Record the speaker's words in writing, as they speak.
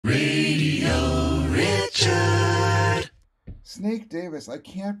Snake Davis, I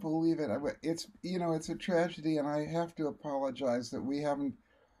can't believe it. It's, it's a tragedy, and I have to apologize that we haven't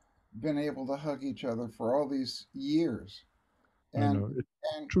been able to hug each other for all these years. I And know. It's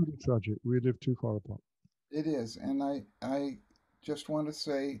and truly tragic. We live too far apart. it is. And I just want to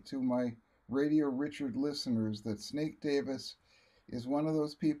say to my Radio Richard listeners that Snake Davis is one of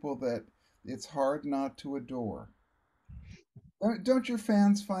those people that it's hard not to adore. Don't your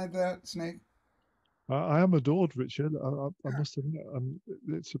fans find that, Snake? I am adored, Richard. I Yeah. must admit,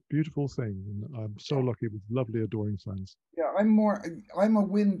 it's a beautiful thing. And I'm so lucky with lovely, adoring fans. Yeah, I'm a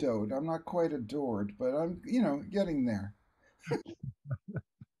windowed. I'm not quite adored, but I'm, getting there.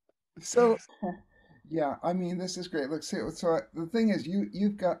 So, yeah, I mean, this is great. Look, so the thing is,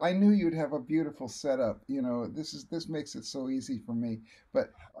 you've got. I knew you'd have a beautiful setup. This makes it so easy for me.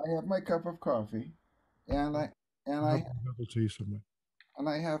 But I have my cup of coffee, and I I and have I my level tea somewhere. and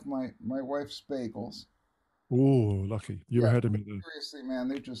I have my wife's bagels. Oh, lucky. You're Yeah, ahead of me then. seriously,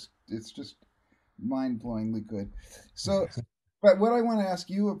 man, it's just mind-blowingly good. So, but what I want to ask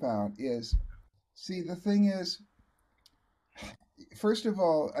you about is, see, the thing is, first of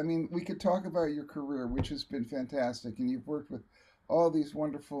all, I mean, we could talk about your career, which has been fantastic, and you've worked with all these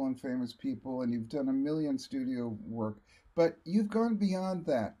wonderful and famous people, and you've done a million studio work. But you've gone beyond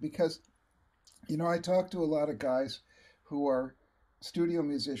that because, I talk to a lot of guys who are studio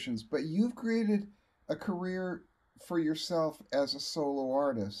musicians, but you've created a career for yourself as a solo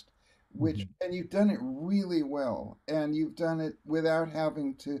artist, which, Mhm. and you've done it really well, and you've done it without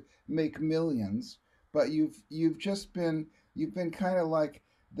having to make millions, but you've just been you've been kind of like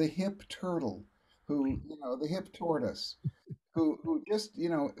the hip turtle the hip tortoise who just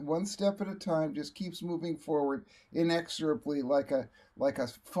one step at a time just keeps moving forward inexorably like a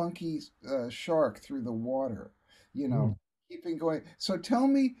funky shark through the water, you know Mm. keeping going. So tell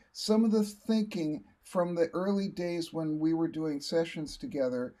me some of the thinking from the early days when we were doing sessions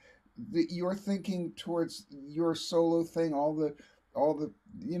together, that you're thinking towards your solo thing, all the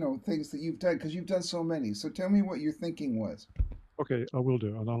things that you've done, because you've done so many. So tell me what your thinking was. Okay, I will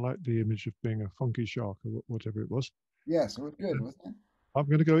do. And I like the image of being a funky shark or whatever it was. Yes, it was good, And wasn't it? I'm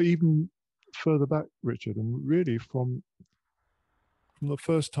going to go even further back, Richard, and really from the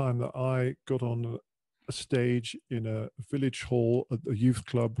first time that I got on a stage in a village hall at the youth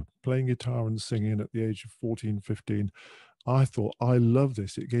club, playing guitar and singing at the age of 14, 15, I thought, I love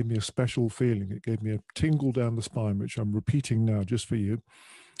this. It gave me a special feeling. It gave me a tingle down the spine, which I'm repeating now just for you.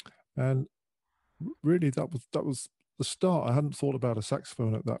 And really, that was the start. I hadn't thought about a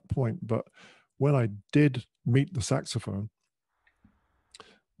saxophone at that point, but when I did meet the saxophone,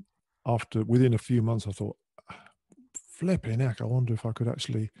 after within a few months, I thought, flipping heck, I wonder if I could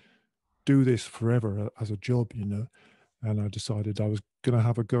actually do this forever as a job, And I decided I was going to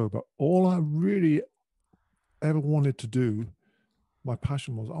have a go. But all I really ever wanted to do, my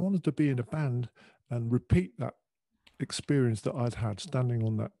passion was, I wanted to be in a band and repeat that experience that I'd had standing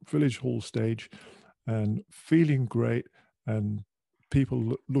on that village hall stage and feeling great, and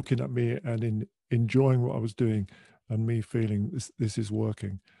people looking at me and enjoying what I was doing, and me feeling this is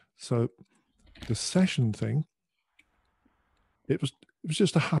working. So the session thing, it was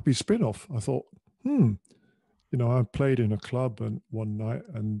just a happy spin-off. I thought, I played in a club and one night,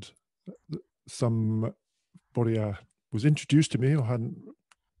 and somebody was introduced to me who I hadn't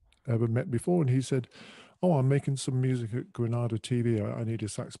ever met before, and he said, "Oh, I'm making some music at Granada TV. I need a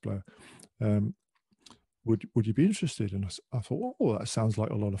sax player. Um, would you be interested?" And I thought, "Oh, that sounds like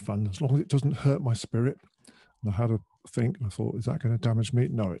a lot of fun, as long as it doesn't hurt my spirit." And I had a think, and I thought, "Is that going to damage me?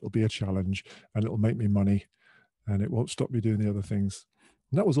 No, it'll be a challenge, and it'll make me money, and it won't stop me doing the other things."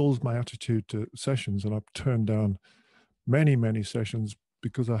 And that was always my attitude to sessions, and I've turned down many, many sessions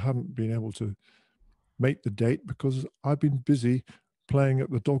because I hadn't been able to make the date because I've been busy playing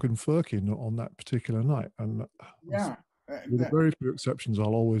at the Dog and Firkin on that particular night. And Yeah. with the That, very few exceptions,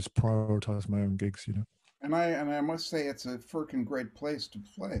 I'll always prioritize my own gigs. and I must say it's a freaking great place to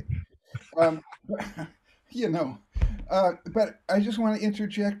play. Um, you know, but I just want to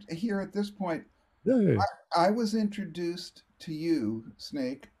interject here at this point. Yeah, yeah, yeah. I was introduced to you,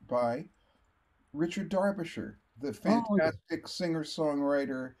 Snake, by Richard Derbyshire, the Oh, yeah. fantastic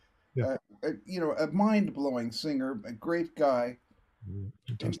singer-songwriter, Yeah. a mind-blowing singer, a great guy, Yeah,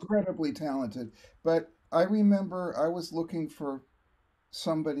 fantastic. incredibly talented. But I remember I was looking for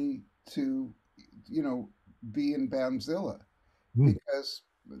somebody to, you know, be in Bamzilla Mm. because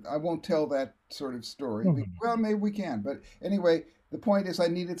I won't tell that sort of story. No, no, no. Well, maybe we can. But anyway, the point is, I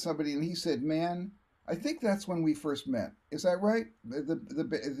needed somebody, and he said, "Man, I think that's when we first met. Is that right?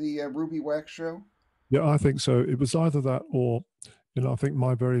 The Ruby Wax show." Yeah, I think so. It was either that or, I think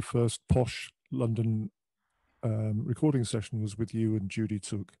my very first posh London recording session was with you and Judy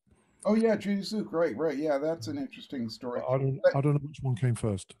Tsook. Oh yeah, Judy Zook. Right, right. Yeah, that's an interesting story. But But, I don't know which one came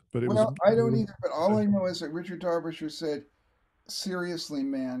first, but it was. well, I don't either. But all I know is that Richard Darbyshire said, seriously,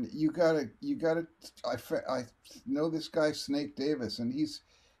 man, you gotta. I know this guy Snake Davis, and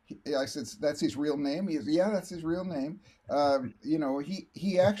I said that's his real name. He is, yeah, that's his real name.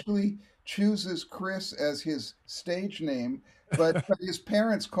 He actually chooses Chris as his stage name, but his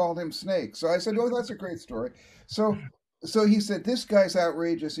parents called him Snake. So I said, oh, that's a great story. So so he said this guy's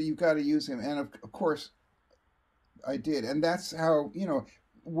outrageous, so you've got to use him, and of course I did, and that's how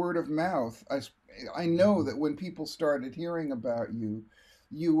word of mouth. I know that when people started hearing about you,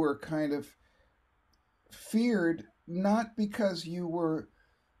 you were kind of feared not because you were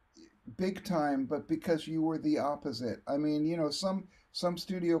big time, but because you were the opposite. I mean, some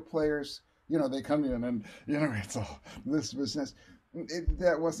studio players, they come in and it's all this business.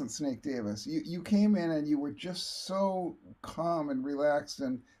 That wasn't Snake Davis. You came in and you were just so calm and relaxed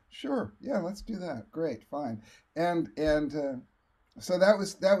and sure, yeah, let's do that. Great, fine. And so that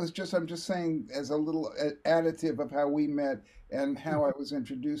was just I'm just saying as a little additive of how we met and how I was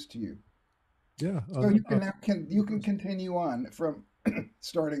introduced to you. Yeah, So you can now you can continue on from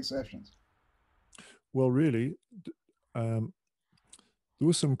starting sessions. well, really, um, there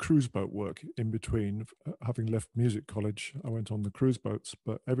was some cruise boat work in between. Having left music college, I went on the cruise boats.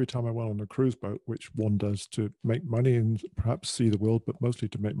 But every time I went on a cruise boat, which one does to make money and perhaps see the world, but mostly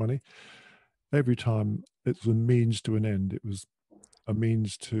to make money, every time it was a means to an end. It was a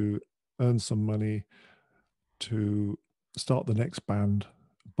means to earn some money, to start the next band,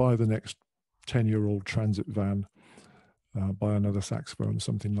 buy the next 10-year-old transit van, buy another saxophone,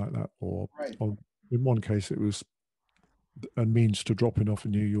 something like that. Right. Or in one case, it was a means to dropping off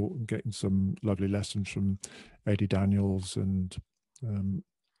in New York and getting some lovely lessons from Eddie Daniels and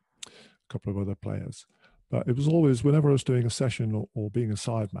a couple of other players. But it was always, whenever I was doing a session or being a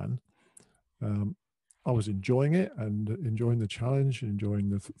sideman, um, I was enjoying it and enjoying the challenge, enjoying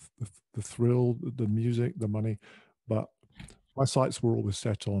the thrill, the music, the money. But my sights were always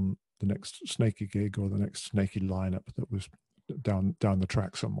set on the next snaky gig or the next snaky lineup that was down the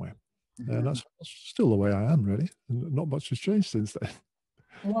track somewhere. And Mhm. that's still the way I am, really. And not much has changed since then.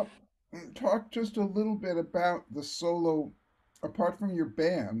 Well, talk just a little bit about the solo, apart from your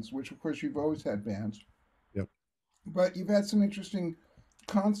bands, which of course you've always had bands, Yep. but you've had some interesting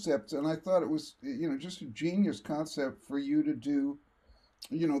concepts, and I thought it was, just a genius concept for you to do,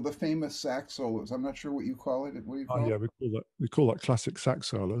 the famous sax solos. I'm not sure what you call it. What do you Oh call it? yeah, we call that classic sax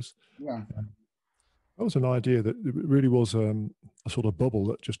solos. Yeah. That was an idea that it really was a sort of bubble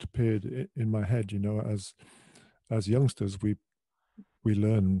that just appeared in my head. As youngsters, we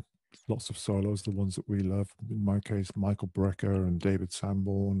learn lots of solos, the ones that we love. In my case, Michael Brecker and David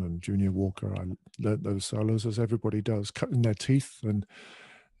Sanborn and Junior Walker. I learned those solos as everybody does, cutting their teeth and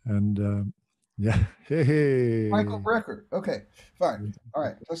yeah, hey Michael hey. Brecker. Okay, fine. All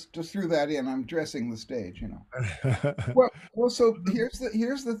right, just threw that in. I'm dressing the stage. Well. So here's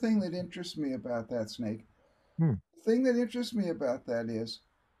the thing that interests me about that, Snake. Hmm. The thing that interests me about that is,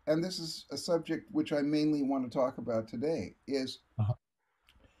 and this is a subject which I mainly want to talk about today, is Uh-huh.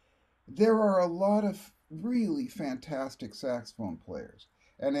 there are a lot of really fantastic saxophone players,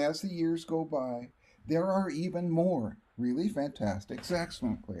 and as the years go by, there are even more really fantastic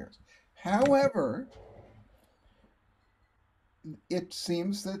saxophone players. However, it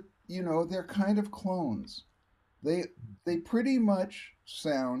seems that they're kind of clones. They they pretty much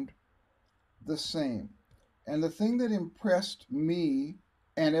sound the same. And the thing that impressed me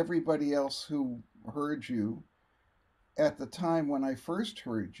and everybody else who heard you at the time when I first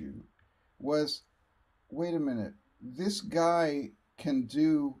heard you was, wait a minute, this guy can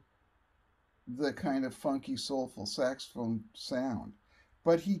do the kind of funky, soulful saxophone sound,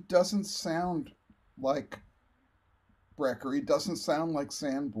 but he doesn't sound like Brecker. He doesn't sound like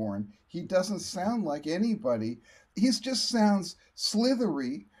Sanborn. He doesn't sound like anybody. He just sounds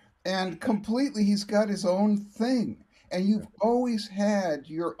slithery and completely, he's got his own thing. And Yeah. you've always had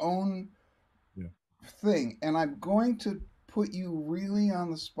your own Yeah. thing. And I'm going to put you really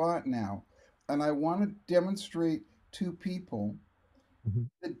on the spot now. And I want to demonstrate to people Mhm.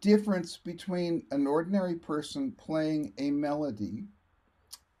 the difference between an ordinary person playing a melody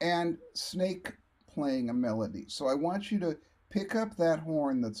and Snake playing a melody. So I want you to pick up that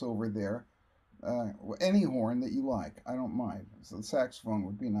horn that's over there, any horn that you like. I don't mind. So the saxophone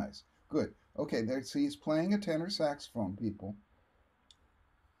would be nice. Good. Okay, there. So he's playing a tenor saxophone, people.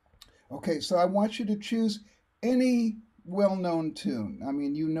 Okay, so I want you to choose any well-known tune. I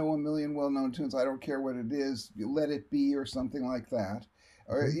mean, you know a million well-known tunes. I don't care what it is. You Let It Be or something like that.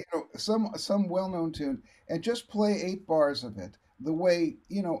 or Okay. some well-known tune, and just play 8 bars of it the way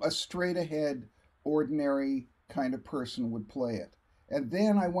a straight ahead ordinary kind of person would play it. And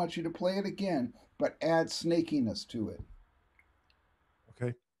then I want you to play it again, but add snakiness to it.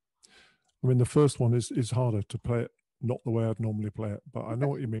 Okay. I mean, the first one is harder to play it, not the way I'd normally play it, but I know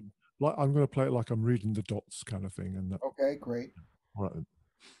what you mean. Like I'm going to play it like I'm reading the dots kind of thing, and that. Okay, great. All right.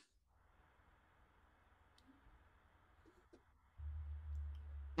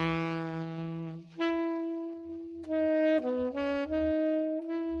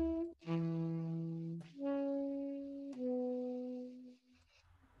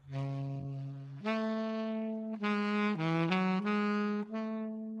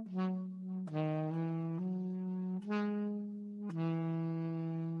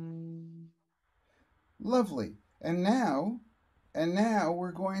 Lovely. And now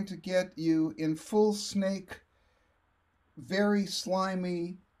we're going to get you in full snake, very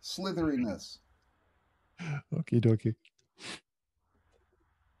slimy slitheriness. Okie dokie.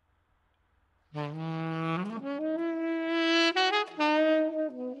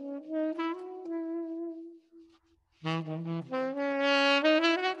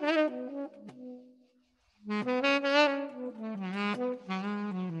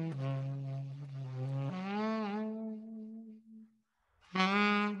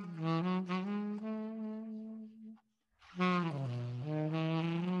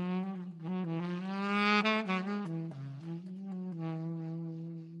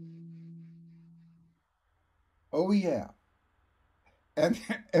 Oh yeah. And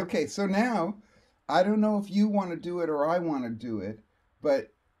okay, so now I don't know if you want to do it or I want to do it, but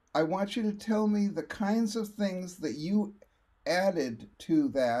I want you to tell me the kinds of things that you added to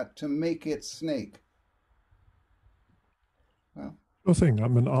that to make it snake. Well, Sure thing. I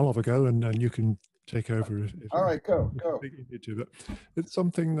mean, I'll have a go, and you can take over all if right, go, you go. think you need to. But it's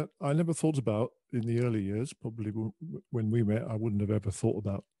something that I never thought about in the early years. Probably when we met, I wouldn't have ever thought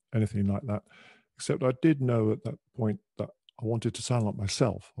about anything like that. Except I did know at that point that I wanted to sound like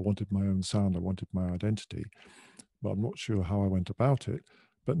myself. I wanted my own sound. I wanted my identity. But I'm not sure how I went about it.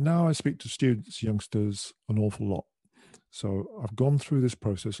 But now I speak to students, youngsters, an awful lot. So I've gone through this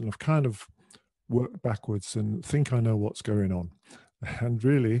process and I've kind of worked backwards and think I know what's going on. And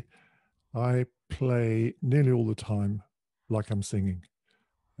really, I play nearly all the time like I'm singing.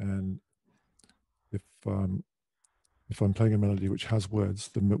 And if um, if I'm playing a melody which has words,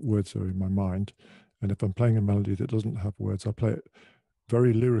 the words are in my mind. And if I'm playing a melody that doesn't have words, I play it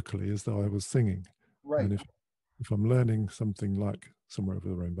very lyrically as though I was singing. Right. And if I'm learning something like Somewhere Over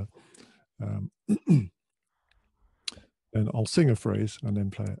the Rainbow, um, then I'll sing a phrase and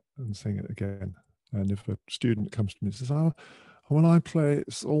then play it and sing it again. And if a student comes to me and says, "Oh, when I play,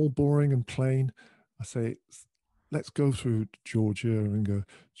 it's all boring and plain," I say, "Let's go through Georgia and go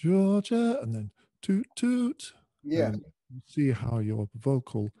Georgia and then toot toot," Yes. and see how your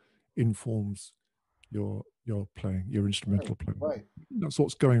vocal informs your playing, your Right. instrumental playing. Right. That's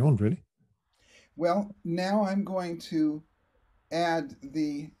what's going on, really. Well, now I'm going to add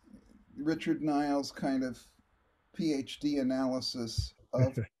the Richard Niles kind of PhD analysis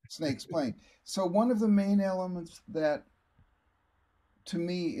of snakes playing. So one of the main elements that to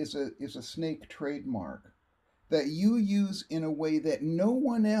me is a snake trademark that you use in a way that no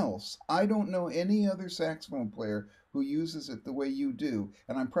one else, I don't know any other saxophone player who uses it the way you do.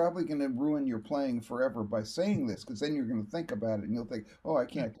 And I'm probably going to ruin your playing forever by saying this because then you're going to think about it and you'll think, oh, I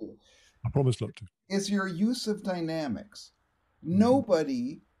can't do it. I promise not to. Is your use of dynamics. Mhm.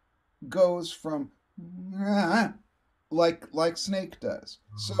 Nobody goes from like Snake does.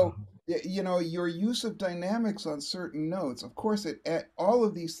 So your use of dynamics on certain notes, of course, all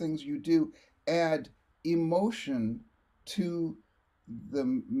of these things you do add emotion to the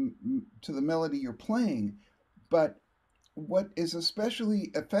melody you're playing. But what is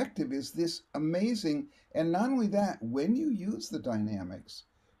especially effective is this amazing, and not only that, when you use the dynamics,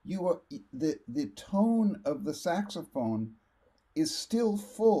 you are the tone of the saxophone is still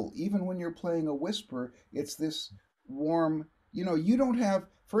full. Even when you're playing a whisper, it's this warm, you don't have,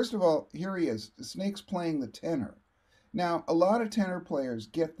 first of all, here he is, Snake's playing the tenor. Now, a lot of tenor players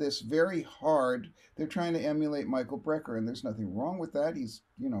get this very hard. They're trying to emulate Michael Brecker, and there's nothing wrong with that. He's,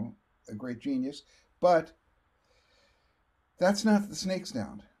 a great genius. But that's not the Snake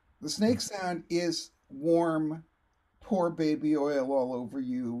sound. The Snake sound is warm, pour baby oil all over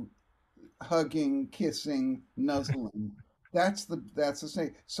you, hugging, kissing, nuzzling. That's the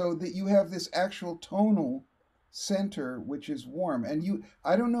snake. So that you have this actual tonal center which is warm. And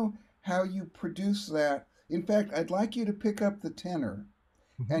I don't know how you produce that. In fact, I'd like you to pick up the tenor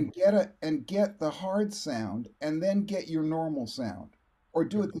Mhm. and get the hard sound and then get your normal sound. or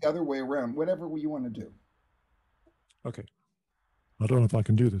do it the other way around, whatever you want to do. Okay. I don't know if I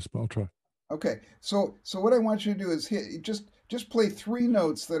can do this, but I'll try. Okay, so what I want you to do is just play three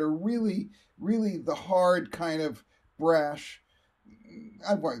notes that are really the hard kind of brash.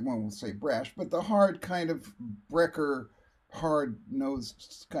 I won't say brash, but the hard kind of Brecker hard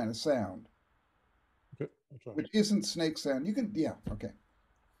nose kind of sound, Okay, I'll try. which isn't snake sound. You can, yeah, okay.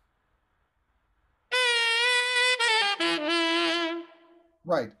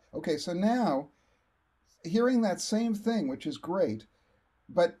 Right. Okay, so now hearing that same thing, which is great,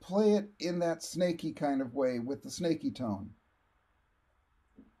 but play it in that snaky kind of way with the snaky tone.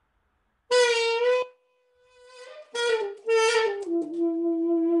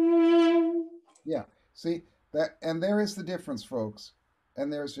 Yeah. See that, and there is the difference, folks.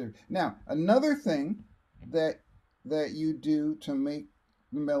 And there's now another thing that you do to make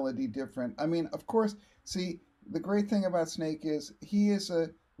the melody different. I mean, of course, see the great thing about Snake is he is a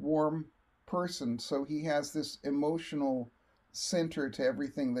warm person, so he has this emotional center to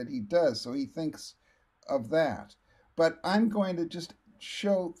everything that he does. So he thinks of that. But I'm going to just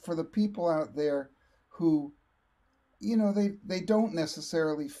show for the people out there who they don't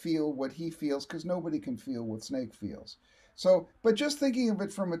necessarily feel what he feels because nobody can feel what Snake feels. So but just thinking of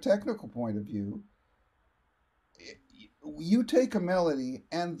it from a technical point of view, you take a melody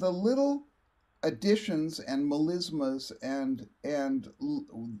and the little additions and melismas and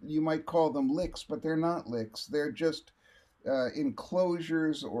you might call them licks, but they're not licks, they're just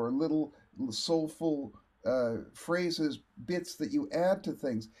enclosures or little soulful phrases, bits that you add to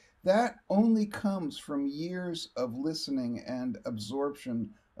things. That only comes from years of listening and absorption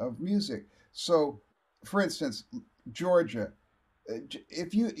of music. So, for instance, Georgia.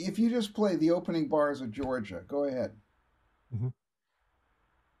 If you just play the opening bars of Georgia, go ahead. Hmm.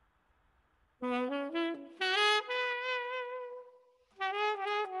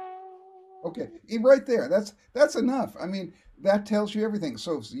 Okay, right there. That's enough. I mean, that tells you everything.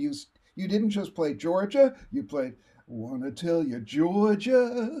 So you didn't just play Georgia. You played "Wanna Tell You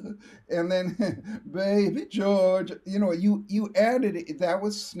Georgia," and then "Baby Georgia." You added it. That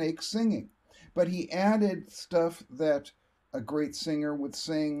was Snake singing, but he added stuff that a great singer would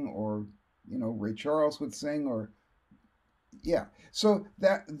sing, or Ray Charles would sing, or yeah. So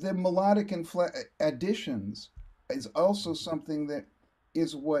that the melodic additions is also something that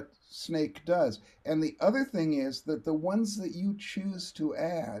is what Snake does. And the other thing is that the ones that you choose to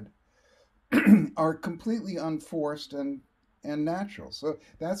add are completely unforced and natural. So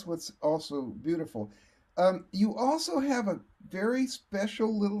that's what's also beautiful. You also have a very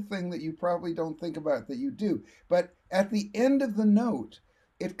special little thing that you probably don't think about that you do, but at the end of the note,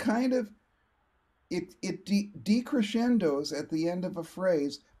 it kind of it decrescendos at the end of a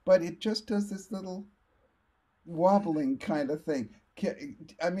phrase, but it just does this little wobbling kind of thing.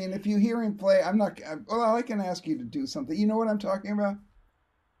 I mean, if you hear him play, I'm not. Well, I can ask you to do something. You know what I'm talking about?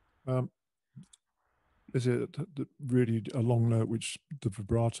 Um, is it really a long note which the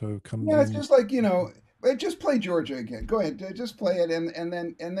vibrato comes Yeah, it's in? just like just play Georgia again. Go ahead, just play it, and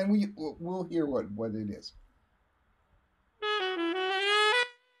then we'll hear what it is.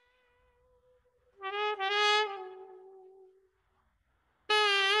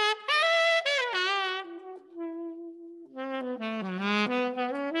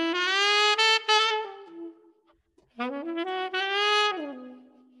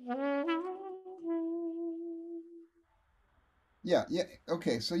 Yeah, yeah.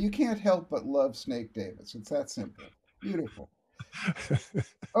 Okay, so you can't help but love Snake Davis. It's that simple. Beautiful.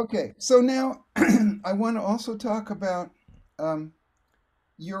 Okay, so now I want to also talk about um,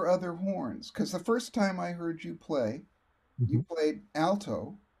 your other horns, because the first time I heard you play, you Hmm. played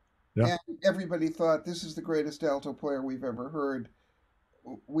alto, Yeah. and everybody thought this is the greatest alto player we've ever heard.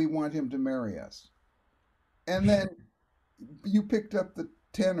 We want him to marry us. And then you picked up the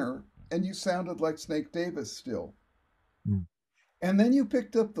tenor, and you sounded like Snake Davis still. Mm. And then you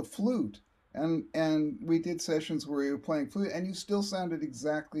picked up the flute, and we did sessions where you were playing flute, and you still sounded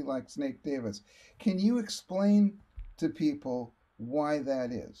exactly like Snake Davis. Can you explain to people why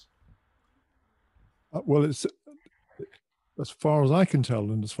that is? Well, it's as far as I can tell,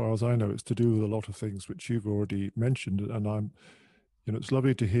 and as far as I know, it's to do with a lot of things which you've already mentioned. And it's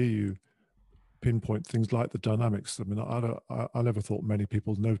lovely to hear you pinpoint things like the dynamics. I mean, I never thought many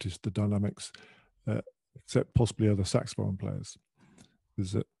people noticed the dynamics, uh, except possibly other saxophone players.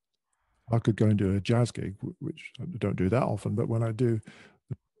 Is that I could go and do a jazz gig, which I don't do that often, but when I do,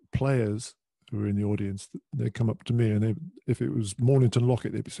 the players who are in the audience, they come up to me and if it was Mornington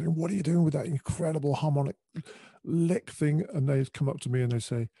Lockett, they'd be saying, "What are you doing with that incredible harmonic lick thing?" And they come up to me and they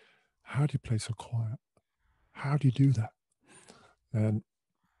say, "How do you play so quiet? How do you do that?" And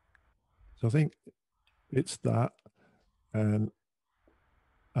so I think it's that, and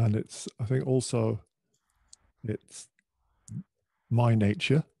it's, I think also it's my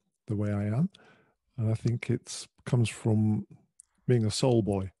nature, the way I am, and I think it's comes from being a soul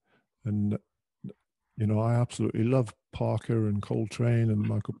boy. And I absolutely love Parker and Coltrane and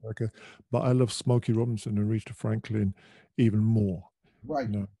Michael Brecker, but I love Smokey Robinson and Aretha Franklin even more. Right.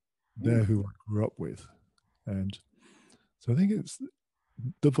 You know, they're Mm, who I grew up with, and so I think it's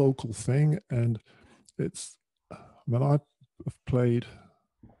the vocal thing, and it's. I mean, I've played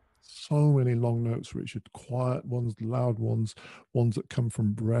so many long notes, Richard. Quiet ones, loud ones, ones that come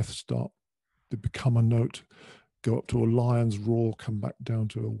from breath, start to become a note, go up to a lion's roar, come back down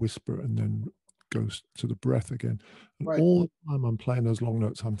to a whisper, and then goes to the breath again. And right. all the time I'm playing those long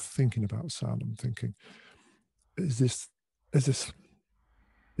notes, I'm thinking about sound. I'm thinking, is this, is this,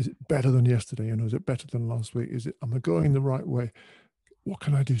 is it better than yesterday? Is it better than last week? Am I going the right way? What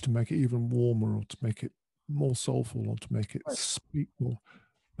can I do to make it even warmer, or to make it more soulful, or to make it Right. speak more?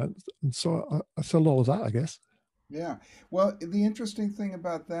 And so that's a lot of that, I guess. Yeah. Well, the interesting thing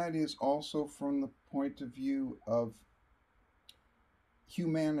about that is also from the point of view of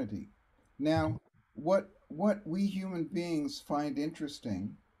humanity. Mhm. Now, what we human beings find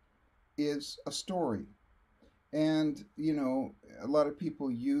interesting is a story. And, a lot of people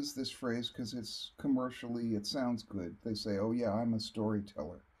use this phrase because it's commercially, it sounds good. They say, oh, yeah, I'm a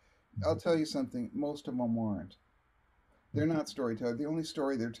storyteller. I'll Mhm. tell you something, most of them aren't. They're not storytellers. The only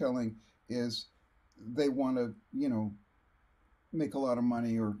story they're telling is they want to, make a lot of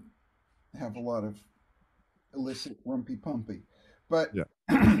money or have a lot of illicit rumpy pumpy. But Yeah.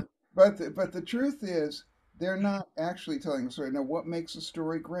 but the truth is they're not actually telling a story. Now, what makes a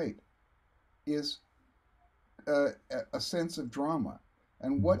story great is a sense of drama.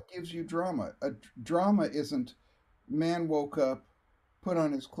 And Mhm. what gives you drama? Drama isn't man woke up, put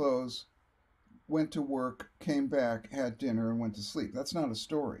on his clothes, went to work, came back, had dinner, and went to sleep. That's not a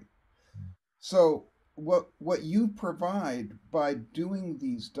story. So what you provide by doing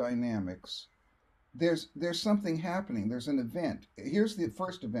these dynamics, there's something happening. There's an event. Here's the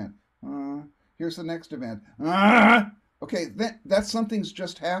first event. Here's the next event. Okay, that something's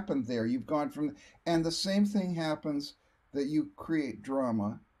just happened there. You've gone from, and the same thing happens that you create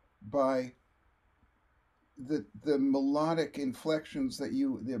drama by the melodic inflections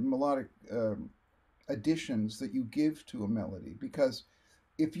the melodic additions that you give to a melody. Because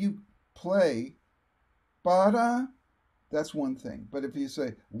if you play ba that's one thing. But if you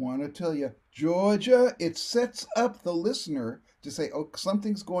say, want to tell you, Georgia, it sets up the listener to say, oh,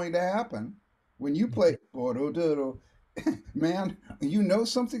 something's going to happen. When you play, man, you know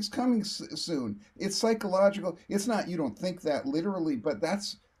something's coming soon. It's psychological. It's not, you don't think that literally, but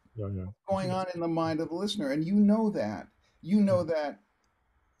that's Yeah, yeah. I going think on that's. in the mind of the listener. And you know that. You know that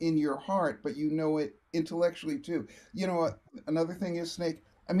in your heart, but you know it intellectually too. You know what? Another thing is, Snake.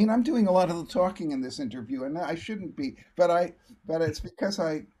 I mean, I'm doing a lot of the talking in this interview, and I shouldn't be, but it's because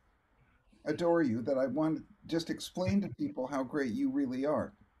I adore you that I want to just explain to people how great you really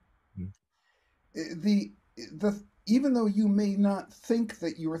are. Yeah. The even though you may not think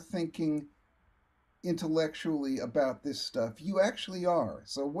that you're thinking intellectually about this stuff, you actually are.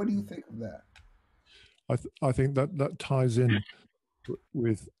 So, what do you think of that? I think that ties in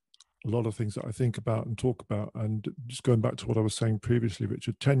with a lot of things that I think about and talk about. And just going back to what I was saying previously,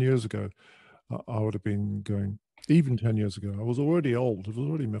 Richard, 10 years ago, I would have been going, even 10 years ago, I was already old. I was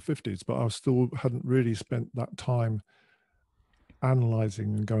already in my 50s, but I still hadn't really spent that time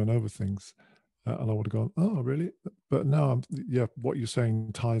analyzing and going over things. And I would have gone, oh, really? But now, yeah, what you're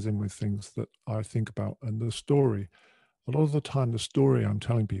saying ties in with things that I think about. And the story, a lot of the time, the story I'm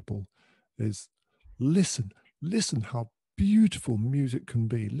telling people is listen, listen how beautiful music can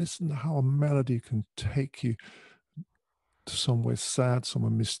be. Listen how a melody can take you to somewhere sad,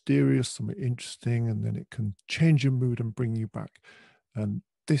 somewhere mysterious, somewhere interesting, and then it can change your mood and bring you back. And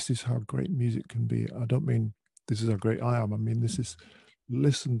this is how great music can be. I don't mean this is how great I am. I mean, this is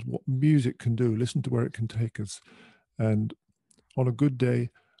listen to what music can do, listen to where it can take us. And on a good day,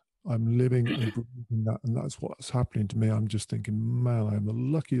 I'm living and breathing that, and that's what's happening to me. I'm just thinking, man, I'm the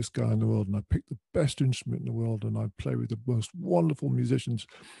luckiest guy in the world, and I pick the best instrument in the world, and I play with the most wonderful musicians.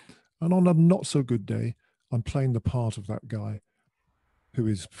 And on a not so good day, I'm playing the part of that guy who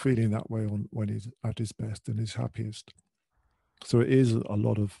is feeling that way on when he's at his best and his happiest. So it is a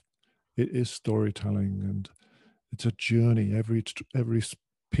lot of it is storytelling, and it's a journey. Every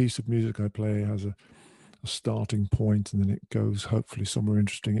piece of music I play has a starting point, and then it goes hopefully somewhere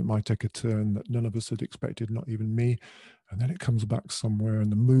interesting. It might take a turn that none of us had expected, not even me, and then it comes back somewhere,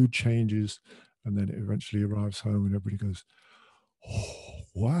 and the mood changes, and then it eventually arrives home, and everybody goes, Oh,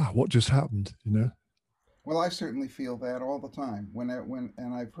 wow, what just happened? You know. Well, I certainly feel that all the time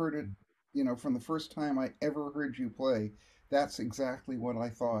and I've heard it, from the first time I ever heard you play. That's exactly what I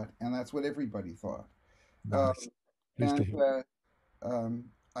thought, and that's what everybody thought. Nice. Um, Pleased to and hear. um,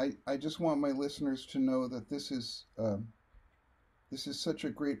 I just want my listeners to know that this is such a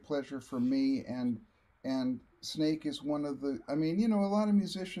great pleasure for me, and Snake is one of the. I mean, a lot of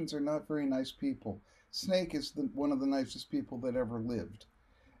musicians are not very nice people. Snake is one of the nicest people that ever lived.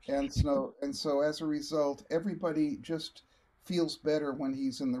 And so as a result, everybody just feels better when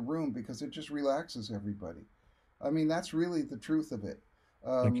he's in the room because it just relaxes everybody. I mean, that's really the truth of it.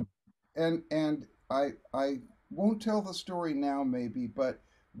 Thank Um, you. and I won't tell the story now, maybe, but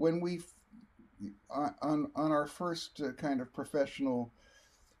when on our first kind of professional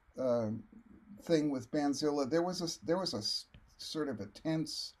uh, thing with Banzilla, there was a sort of a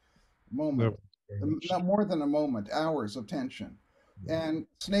tense No, moment, very much. not more than a moment, hours of tension. Yeah. And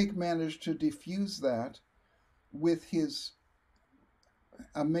Snake managed to diffuse that with his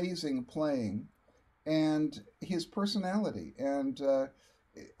amazing playing and his personality. And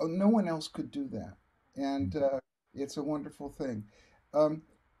no one else could do that. And it's a wonderful thing. Um,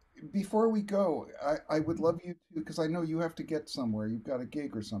 before we go, I would love you to, because I know you have to get somewhere. You've got a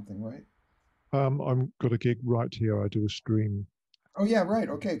gig or something, right? I'm got a gig right here. I do a stream. Oh, yeah, right.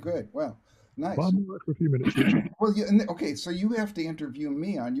 Okay, good. Well, But nice. I'm all right for a few minutes, Richard. Well, okay, so you have to interview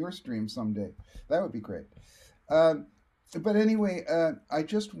me on your stream someday. That would be great. Um, but anyway, I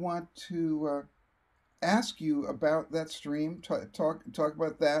just want to ask you about that stream. Talk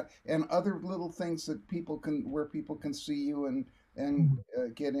about that and other little things that where people can see you and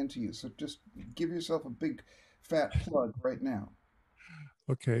Mhm. get into you. So just give yourself a big fat plug right now.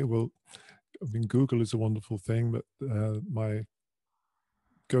 Okay, well, I mean, Google is a wonderful thing, but my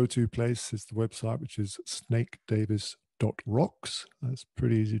go-to place is the website, which is snakedavis.rocks. That's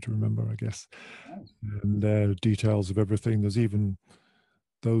pretty easy to remember, I guess. Nice. And there are details of everything. There's even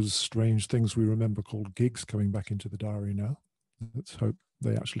those strange things we remember called gigs coming back into the diary now. Let's hope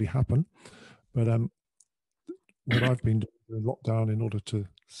they actually happen. But what I've been doing in lockdown in order to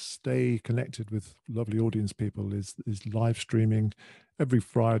stay connected with lovely audience people is live streaming every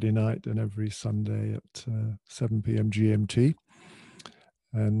Friday night and every Sunday at 7 p.m. GMT.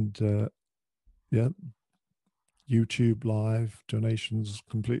 And yeah, YouTube live, donations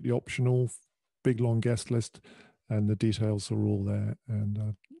completely optional, big long guest list, and the details are all there. And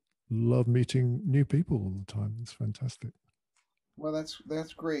I love meeting new people all the time. It's fantastic. Well,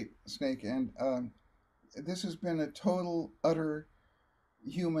 that's great, Snake, and this has been a total, utter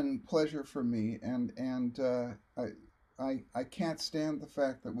human pleasure for me, and I can't stand the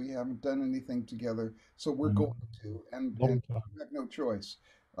fact that we haven't done anything together. So we're I going know. to, and Long time. you have no choice.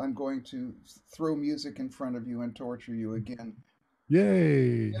 I'm going to throw music in front of you and torture you again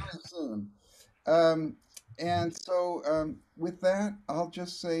Yay! very soon. Um, and so with that, I'll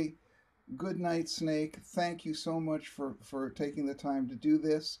just say good night, Snake. Thank you so much for taking the time to do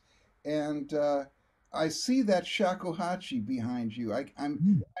this. And I see that shakuhachi behind you. Mm.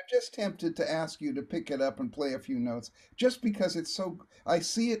 I'm just tempted to ask you to pick it up and play a few notes, just because it's so. I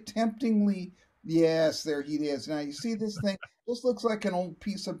see it temptingly. Yes, there he is. Now you see this thing. This looks like an old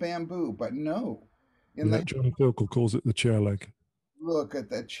piece of bamboo, but no. In Yeah, the Johnny Thirkle calls it the chair leg. look at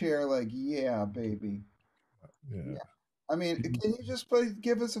that chair, like yeah, baby. Yeah. Yeah. I mean, can you just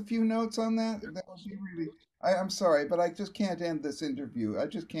give us a few notes on that? That would be really. I'm sorry, but I just can't end this interview. I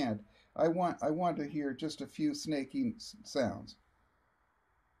just can't. I want to hear just a few snaky sounds.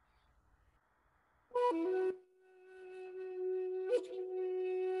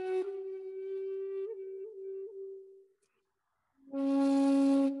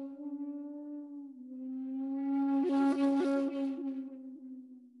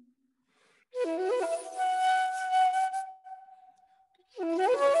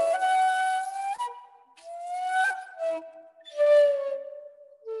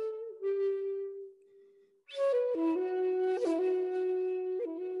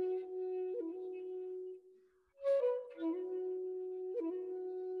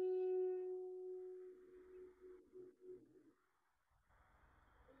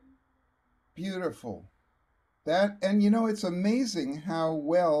 Beautiful. That and it's amazing how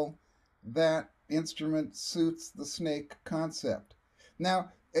well that instrument suits the snake concept.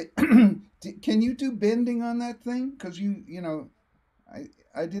 Now, can you do bending on that thing? Because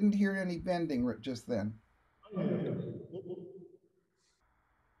I didn't hear any bending just then.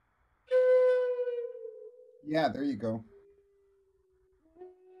 Yeah, there you go.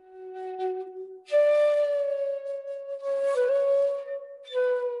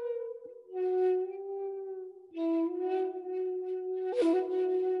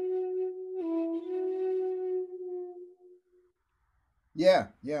 Yeah,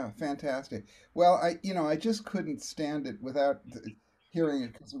 yeah, fantastic. Well, I just couldn't stand it without hearing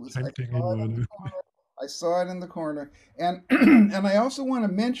it because I Tempting saw in it in the one. corner. I saw it in the corner, and and I also want to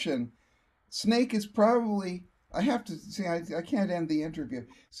mention Snake is probably. I have to see. I can't end the interview.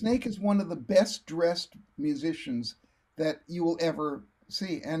 Snake is one of the best dressed musicians that you will ever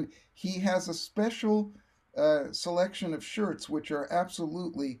see, and he has a special selection of shirts which are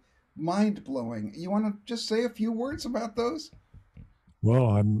absolutely mind blowing. You want to just say a few words about those? Well,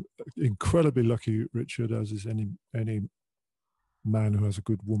 I'm incredibly lucky, Richard, as is any man who has a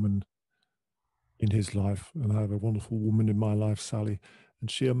good woman in his life, and I have a wonderful woman in my life, Sally,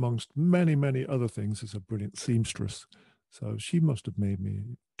 and she, amongst many, many other things, is a brilliant seamstress. So she must have made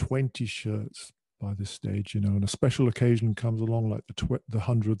me 20 shirts by this stage, and a special occasion comes along, like the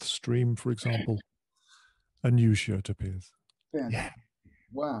 100th stream, for example, a new shirt appears. Yeah. Fantastic.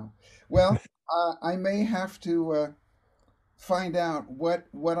 Wow. Well, I may have to find out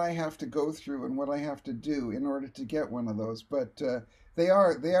what I have to go through and what I have to do in order to get one of those. But they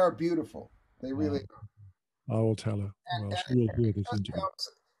are beautiful. They Uh, really I will tell her. Well, she will hear it this just interview. helps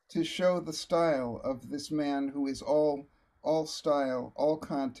to show the style of this man who is all style, all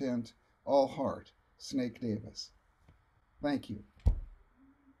content, all heart. Snake Davis. Thank you.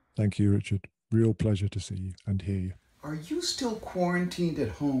 Thank you, Richard. Real pleasure to see you and hear you. Are you still quarantined at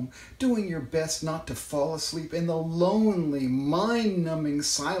home, doing your best not to fall asleep in the lonely, mind numbing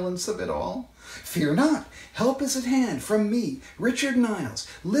silence of it all? Fear not. Help is at hand from me, Richard Niles.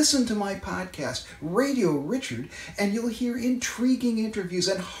 Listen to my podcast, Radio Richard, and you'll hear intriguing interviews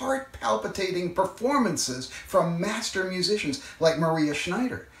and heart palpitating performances from master musicians like Maria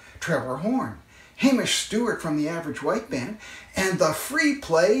Schneider, Trevor Horn, Hamish Stewart from the Average White Band, and the Free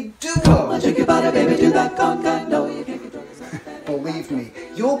Play Duo. Believe me,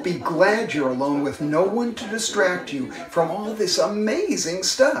 you'll be glad you're alone with no one to distract you from all this amazing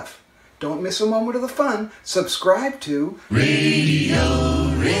stuff. Don't miss a moment of the fun. Subscribe to Radio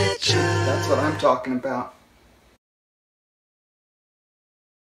Richard. That's what I'm talking about.